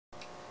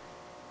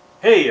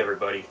Hey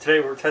everybody, today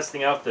we're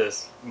testing out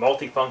this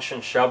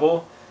multifunction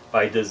shovel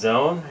by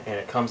Dazone, and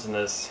it comes in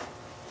this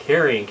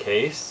carrying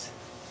case,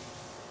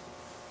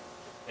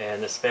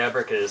 and this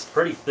fabric is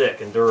pretty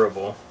thick and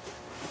durable.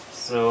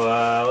 So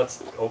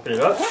let's open it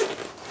up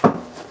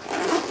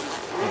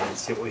and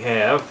see what we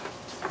have.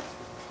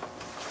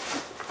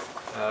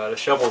 The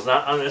shovel is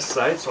not on this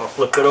side, so I'll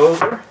flip it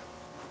over.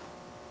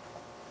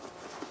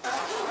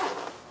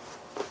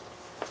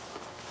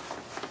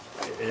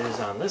 It is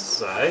on this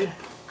side.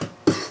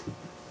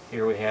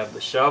 Here we have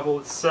the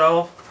shovel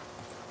itself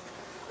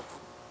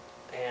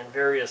and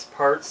various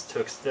parts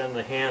to extend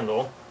the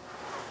handle.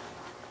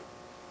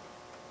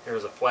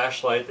 There's a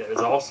flashlight that is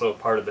also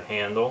part of the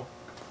handle.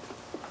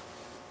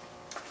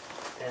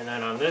 And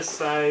then on this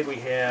side we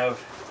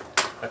have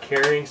a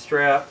carrying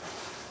strap,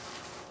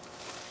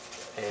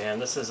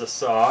 and this is a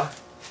saw.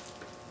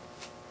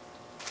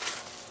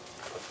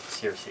 Put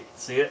this here so you can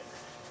see it.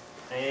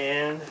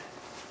 And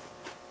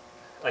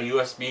a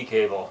USB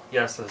cable.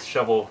 Yes, the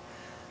shovel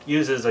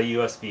uses a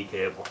USB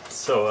cable.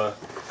 So,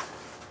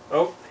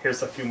 oh,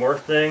 here's a few more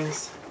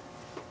things.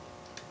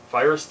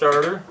 Fire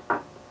starter.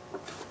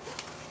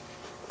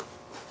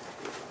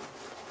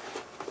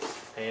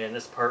 And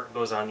this part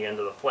goes on the end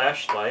of the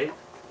flashlight.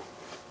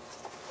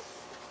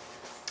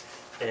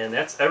 And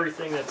that's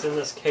everything that's in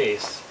this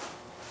case.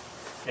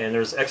 And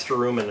there's extra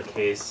room in the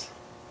case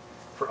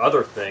for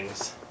other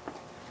things,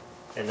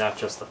 and not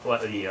just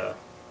the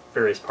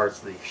various parts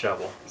of the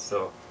shovel.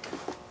 So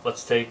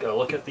let's take a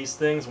look at these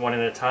things one at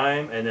a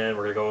time, and then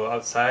we're going to go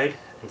outside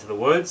into the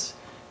woods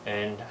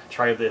and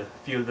try a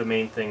few of the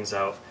main things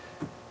out.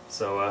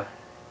 So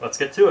let's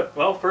get to it.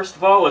 Well, first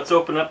of all, let's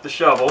open up the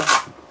shovel.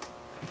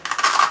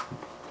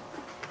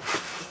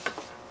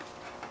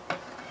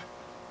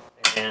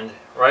 And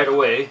right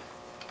away,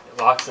 it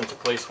locks into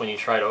place when you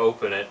try to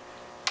open it.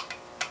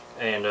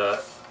 And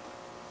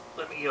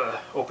let me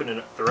open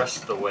it the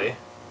rest of the way.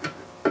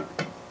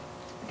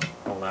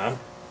 Hold on.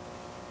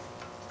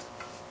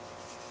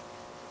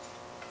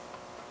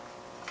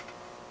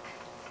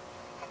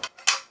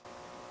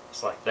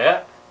 Just like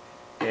that.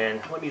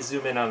 And let me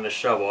zoom in on the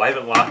shovel. I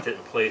haven't locked it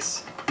in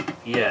place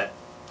yet,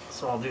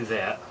 so I'll do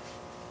that.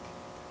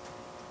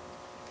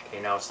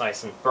 Okay, now it's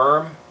nice and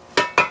firm,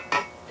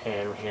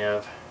 and we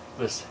have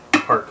this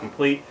part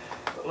complete.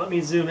 But let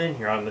me zoom in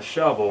here on the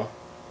shovel.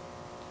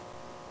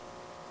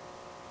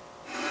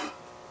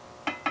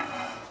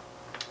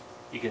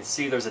 You can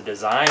see there's a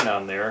design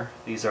on there.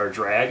 These are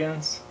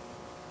dragons,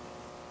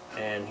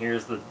 and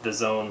here's the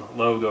Dazone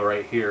logo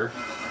right here.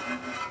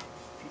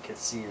 You can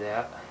see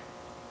that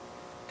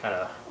kind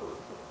of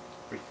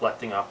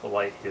reflecting off the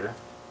light here.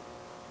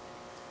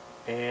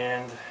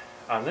 And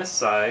on this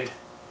side,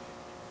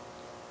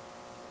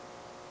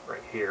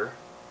 right here,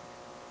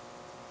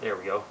 there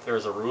we go,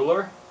 there's a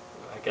ruler.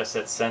 I guess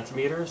that's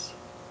centimeters.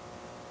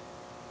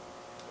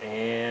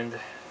 And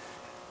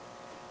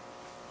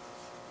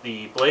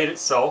the blade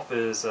itself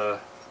is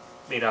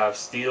made out of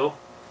steel,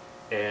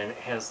 and it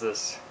has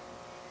this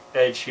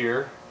edge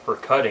here for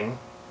cutting,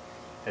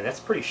 and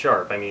that's pretty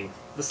sharp. I mean,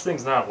 this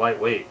thing's not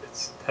lightweight,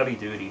 it's heavy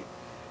duty.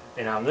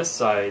 And on this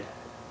side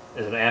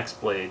is an axe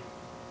blade,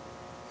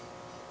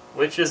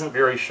 which isn't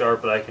very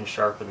sharp, but I can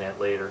sharpen that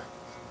later.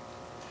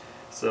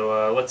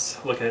 So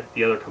let's look at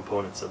the other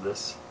components of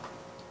this.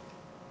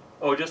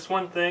 Oh, just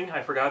one thing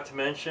I forgot to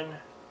mention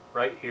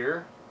right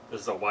here.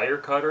 This is a wire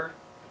cutter,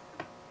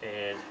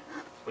 and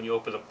when you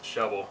open up the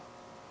shovel,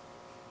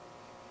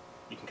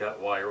 you can cut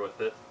wire with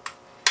it.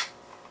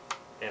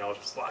 And I'll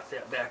just lock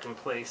that back in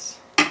place.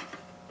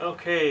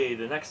 Okay,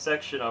 the next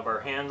section of our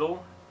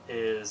handle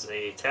is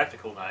a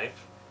tactical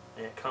knife,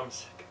 and it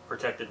comes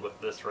protected with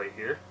this right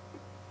here.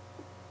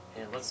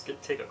 And let's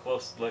take a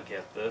close look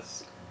at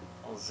this.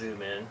 I'll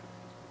zoom in,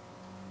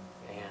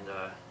 and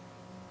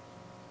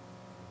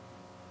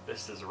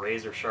this is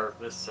razor sharp.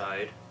 This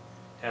side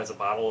has a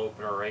bottle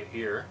opener right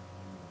here.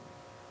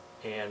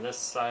 And this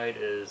side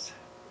is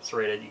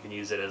serrated. You can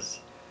use it as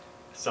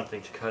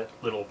something to cut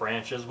little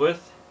branches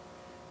with.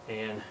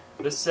 And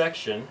this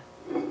section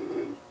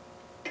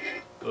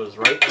goes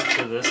right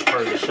into this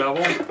part of the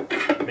shovel,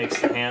 makes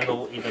the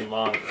handle even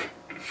longer.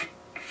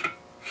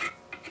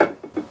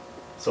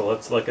 So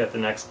let's look at the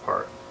next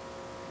part.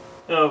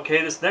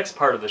 Okay, this next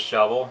part of the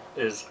shovel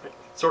is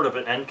sort of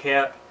an end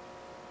cap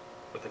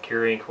with a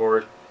carrying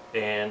cord,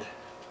 and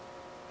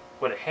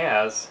what it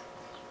has,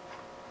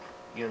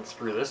 you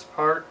unscrew this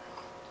part,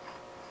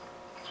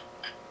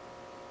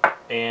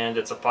 and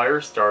it's a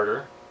fire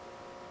starter,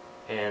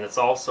 and it's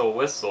also a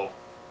whistle,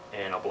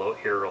 and I'll blow it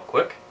here real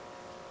quick.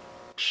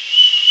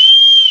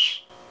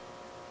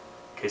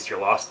 In case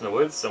you're lost in the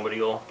woods, somebody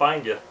will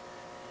find you.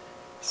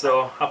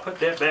 So I'll put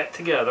that back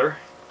together,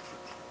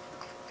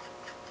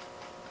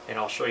 and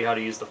I'll show you how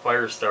to use the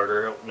fire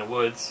starter out in the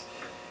woods.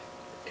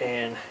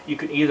 And you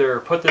can either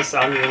put this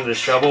on the end of the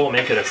shovel and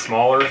make it a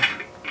smaller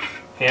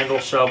handle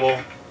shovel,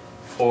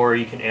 or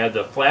you can add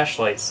the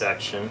flashlight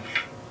section,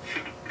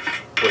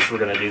 which we're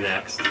going to do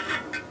next.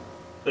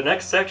 The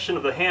next section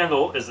of the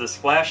handle is this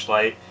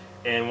flashlight,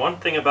 And one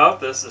thing about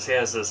this is it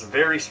has this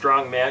very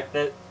strong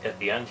magnet at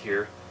the end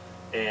here,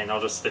 and I'll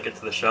just stick it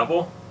to the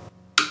shovel.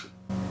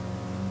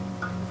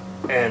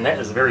 And that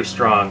is very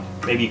strong.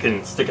 Maybe you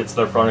can stick it to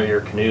the front of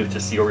your canoe to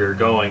see where you're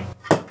going.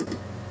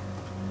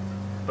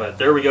 But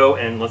there we go,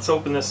 and let's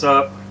open this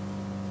up.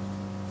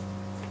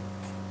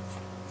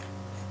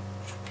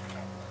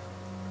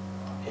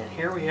 And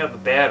here we have the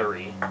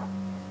battery.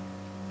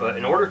 But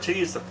in order to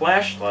use the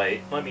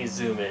flashlight, let me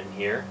zoom in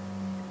here.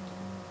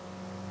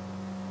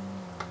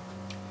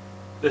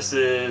 This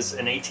is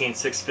an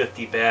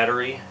 18650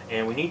 battery,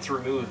 and we need to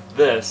remove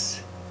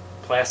this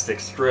plastic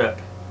strip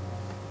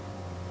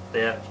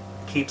that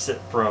keeps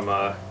it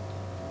from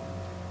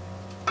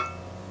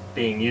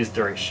being used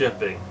during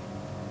shipping.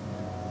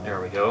 There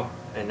we go.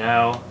 And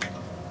now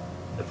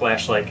the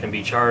flashlight can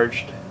be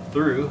charged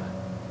through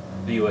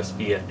the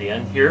USB at the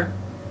end here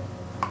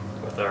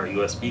with our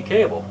USB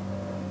cable.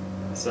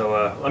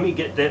 So let me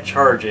get that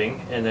charging,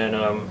 and then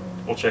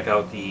we'll check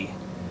out the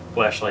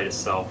flashlight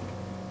itself.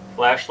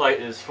 Flashlight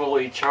is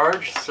fully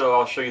charged, so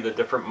I'll show you the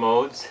different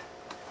modes.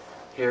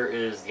 Here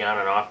is the on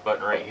and off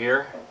button right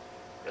here.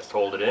 Just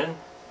hold it in.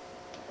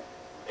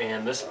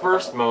 And this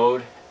first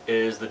mode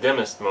is the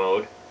dimmest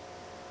mode.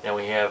 Then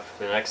we have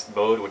the next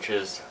mode, which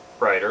is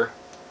brighter.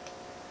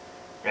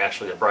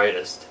 Actually the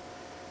brightest.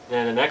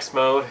 Then the next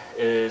mode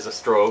is a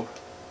strobe.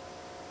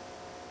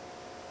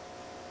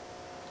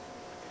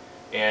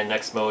 And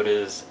next mode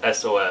is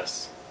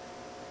SOS.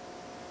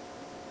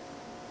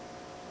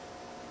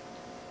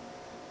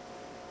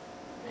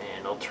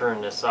 And I'll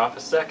turn this off a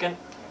second.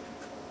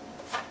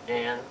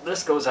 And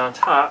this goes on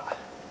top,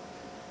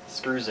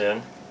 screws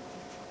in.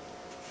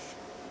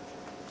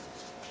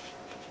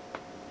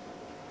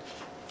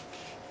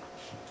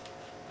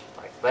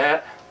 Like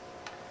that.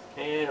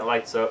 And it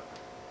lights up.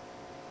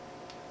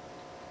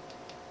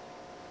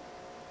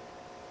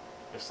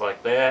 Just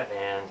like that.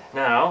 And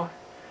now,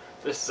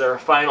 this is our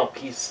final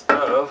piece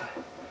of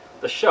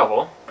the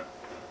shovel.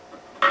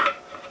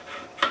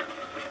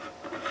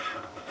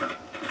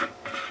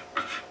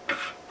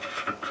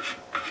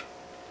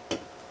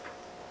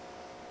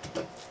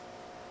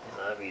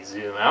 Let me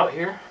zoom out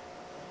here.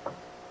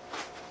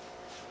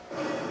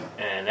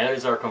 And that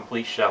is our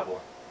complete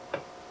shovel.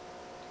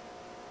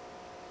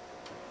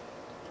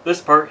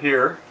 This part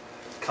here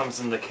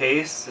comes in the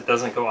case. It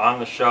doesn't go on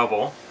the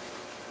shovel,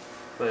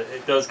 but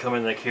it does come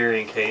in the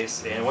carrying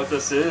case. And what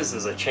this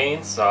is a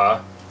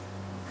chainsaw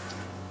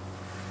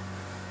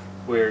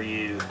where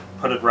you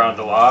put it around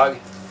the log,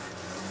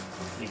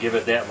 you give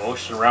it that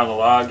motion around the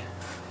log,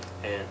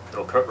 and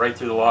it'll cut right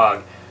through the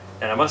log.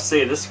 And I must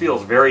say, this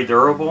feels very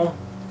durable,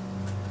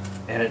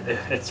 and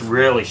it's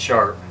really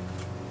sharp.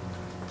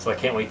 So I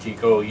can't wait to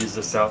go use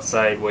this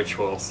outside, which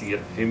we'll see in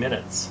a few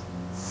minutes.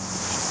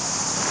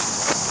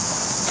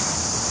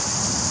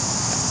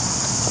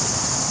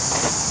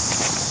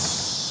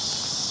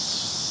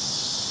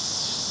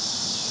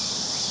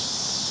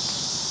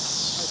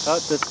 I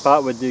thought this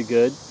spot would do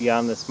good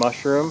beyond this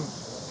mushroom,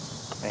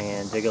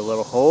 and dig a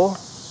little hole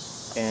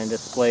and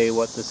display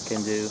what this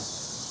can do.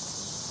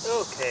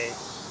 Okay,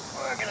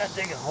 we're gonna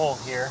dig a hole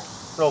here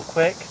real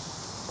quick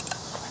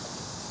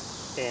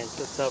and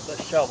twist up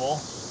the shovel.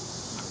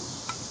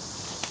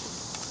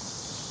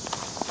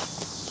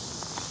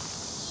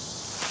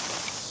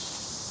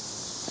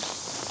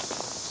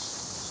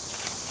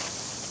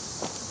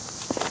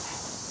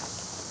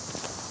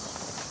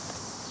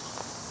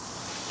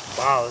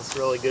 Wow, that's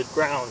really good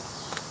ground.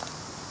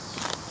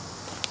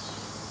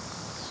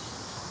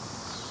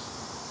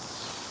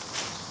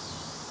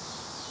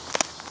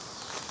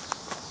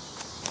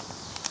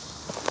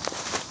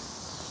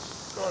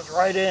 Goes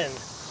right in.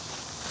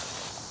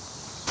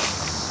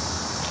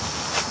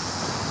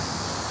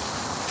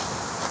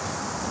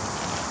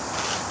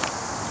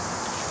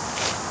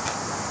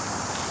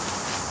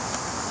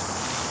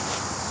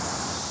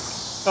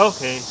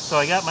 Okay, so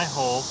I got my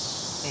hole,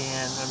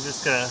 and I'm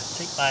just gonna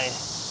take my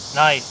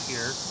knife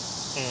here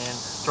and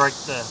strike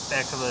the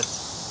back of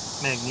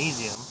this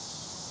magnesium.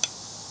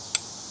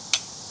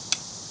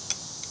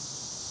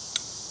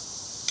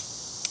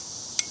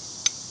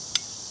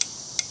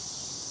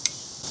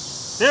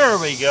 There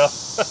we go.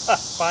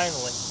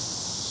 Finally.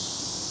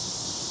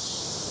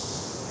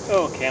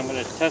 Okay, I'm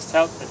going to test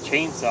out the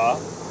chainsaw,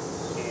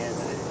 and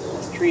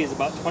this tree is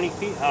about 20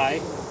 feet high.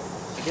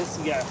 I guess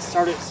you got to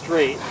start it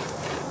straight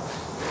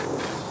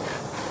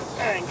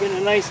and get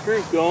a nice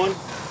groove going.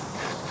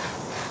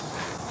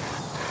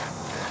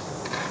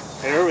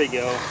 There we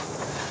go.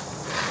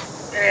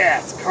 Yeah,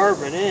 it's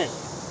carving in.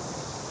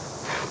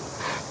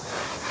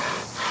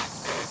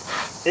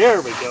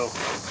 There we go.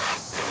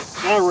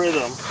 Now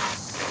rhythm.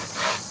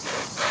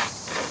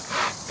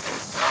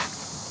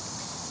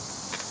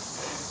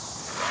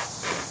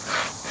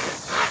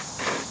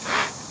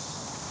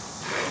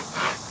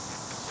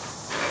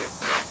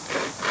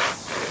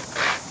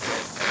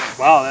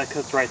 Wow, that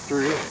cuts right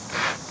through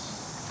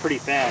pretty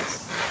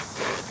fast.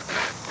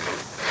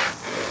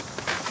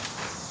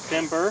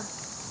 Timber.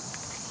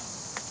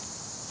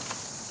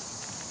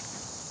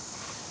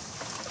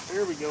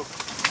 There we go.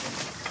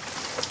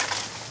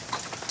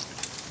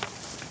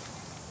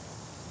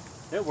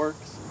 It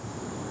works.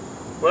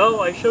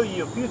 Well, I show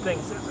you a few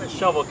things that a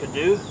shovel could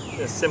do.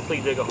 Just simply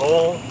dig a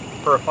hole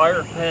for a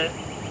fire pit,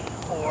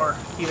 or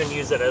even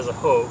use it as a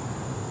hoe.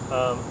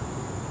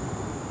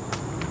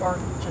 Or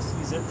just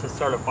use it to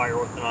start a fire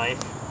with a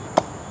knife.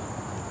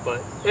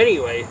 But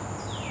anyway,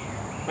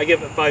 I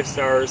give it 5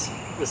 stars.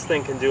 This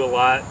thing can do a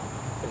lot.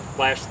 A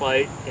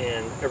flashlight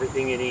and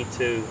everything you need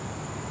to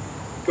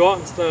go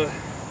out into the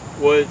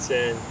woods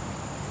and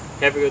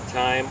have a good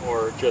time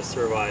or just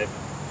survive.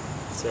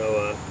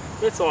 So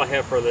that's all I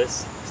have for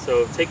this.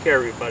 So take care,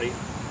 everybody.